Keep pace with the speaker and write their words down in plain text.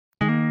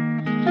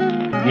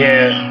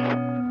Yeah.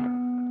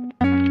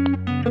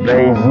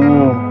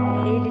 BlazeG.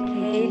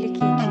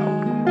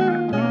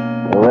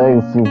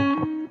 Legacy.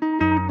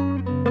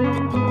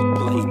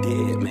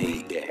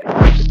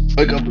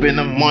 Wake up in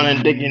the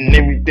morning thinking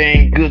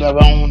everything good. I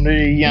don't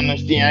really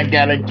understand. I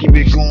gotta keep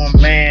it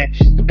going, man.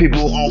 The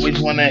people always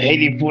wanna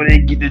hate it before they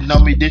get to know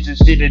me. This is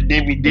shit that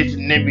they be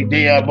dissing every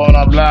day. I'm on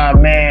a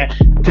blind man,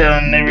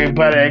 telling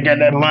everybody I got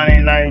that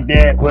money like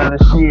that. Well, the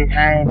shit,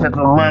 I ain't touched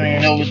the money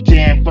in over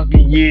 10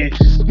 fucking years.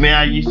 Man,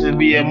 I used to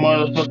be a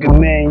motherfucking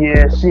man,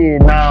 yeah,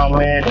 shit, nah,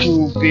 man.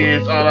 Truth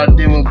is, all I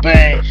did was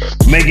bang.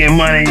 Making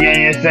money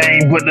ain't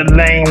insane, but the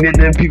lane that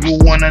the people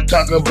wanna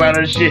talk about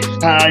and shit.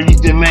 How I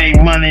used to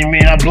make money,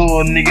 man, I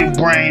blow a nigga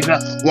brains. I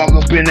walk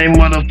up in they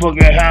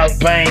motherfucking house,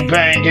 bang,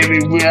 bang,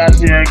 everywhere I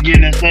see I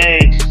get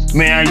insane.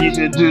 Man, I used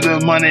to do the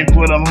money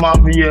for the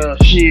mafia.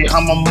 Shit,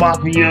 I'm a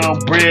mafia,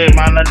 bread,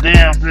 mind the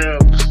damn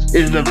self.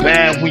 It's the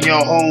bad when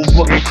your whole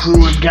fucking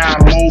crew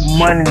got more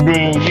money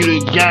than you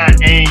the guy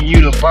and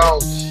you the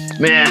boss.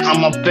 Man,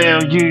 I'm a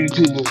failed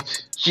YouTuber.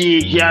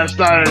 Shit, yeah, I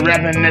started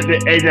rapping at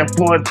the age of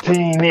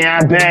 14.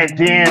 Man, back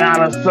then I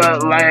done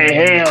sucked like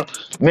hell.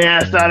 Man,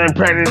 I started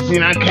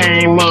practicing, I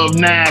came up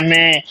now,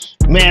 man.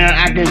 Man,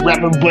 I can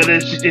rap it, but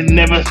this shit is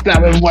never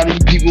stopping. Why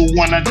these people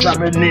wanna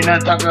drop it, and I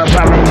talk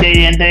about me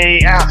day in,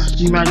 day out.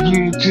 See my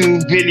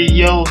YouTube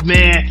videos,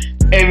 man.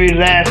 Every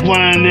last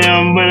one of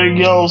them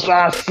videos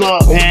I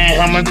suck, man.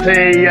 I'ma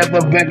tell you at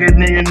the back of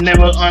niggas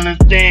never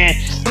understand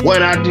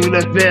what I do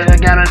the best. I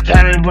got a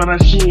talent, but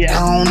a shit,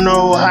 I don't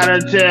know how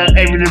to tell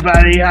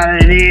everybody how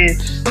it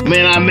is.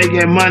 Man, I'm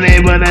making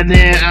money, but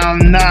then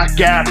I'm not.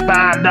 Got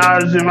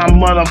 $5 in my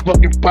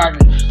motherfucking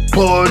pocket.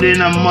 Pour it in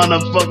a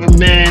motherfucking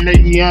man that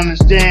you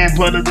understand.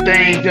 But the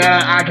things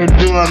that I can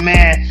do,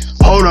 man,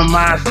 holding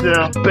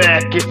myself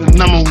back is the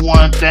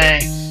 #1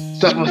 thing.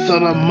 Suffer so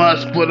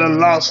much for the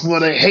loss, for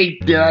the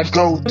hate that I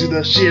go through.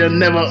 The shit I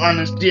never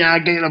understand. I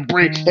get a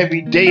break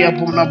every day up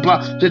on the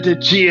block just to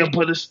chill,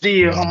 but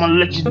still I'ma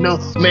let you know,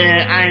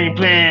 man, I ain't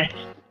playing.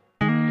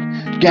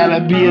 Gotta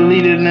be a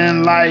leader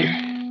in life,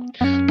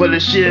 but the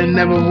shit I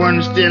never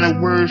understand. The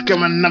words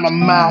coming out my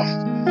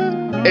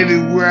mouth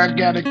everywhere I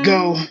gotta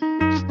go.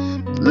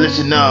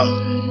 Listen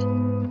up.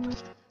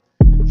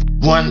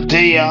 One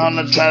day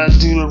I'ma try to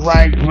do the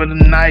right for the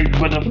night,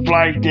 for the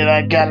flight that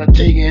I gotta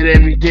take it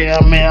every day.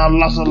 I mean, I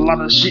lost a lot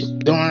of shit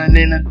doing it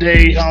in the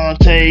day. I'ma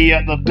tell you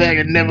out the back,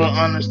 I never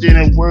understand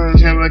the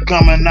words ever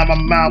coming out my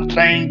mouth.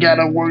 I ain't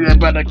gotta worry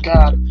about the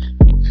cop.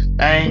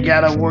 I ain't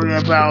gotta worry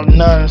about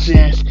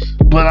nonsense.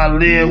 But I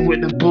live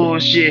with the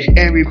bullshit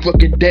every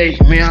fucking day.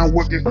 Man, I'm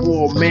working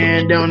for a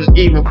man, don't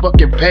even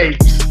fucking pay.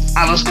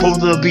 I was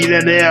supposed to be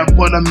there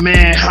for the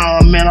man. How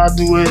man, I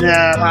do it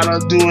how to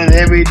do it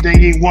everything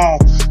he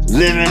want.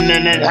 Living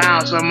in that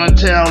house, I'ma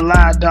tell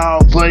lie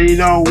dog, but he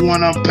don't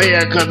wanna pay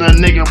it cause the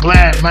nigga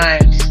black,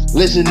 man.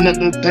 Listen to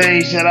the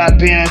things that I've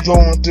been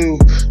going through.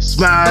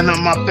 Smiling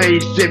on my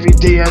face every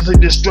day, I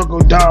took the struggle,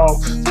 dog.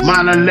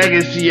 Mine a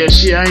legacy of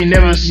shit, I ain't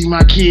never see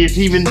my kids.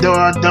 Even though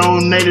I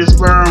donated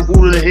sperm,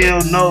 who the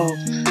hell knows?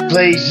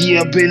 BlazeG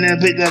up in that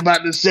bitch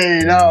about to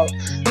set it off.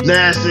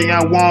 Last thing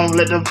I want,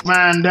 let them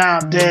find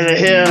out that the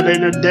hell they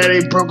the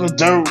daddy broke a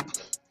dope.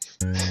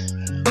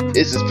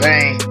 It's a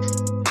pain.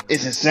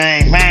 It's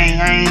insane,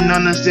 man. I ain't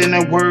understand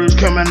the words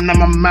coming out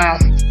my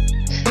mouth.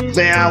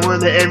 Man, I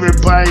wonder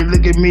everybody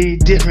look at me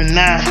different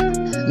now.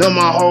 Know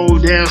my whole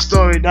damn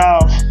story,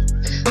 dog.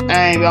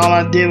 I ain't all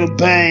I did was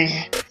bang.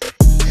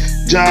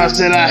 Jobs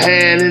that I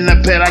had in the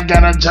past, I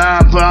got a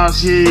job, but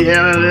shit,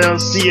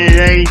 LLC,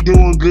 it ain't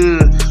doing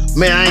good.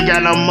 Man, I ain't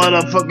got no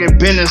motherfucking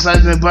business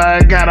license, but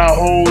I got a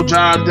whole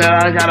job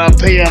that I gotta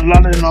pay a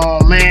lot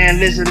on. Man,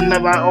 listen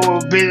up, I owe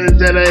a business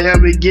that'll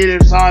help me get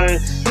it started.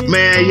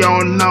 Man, you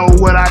don't know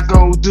what I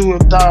go through,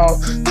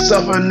 dog.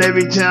 Suffering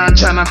every time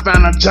trying to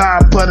find a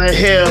job, but the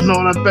hell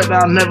no, the fact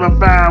I'll never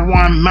find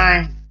one,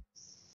 man.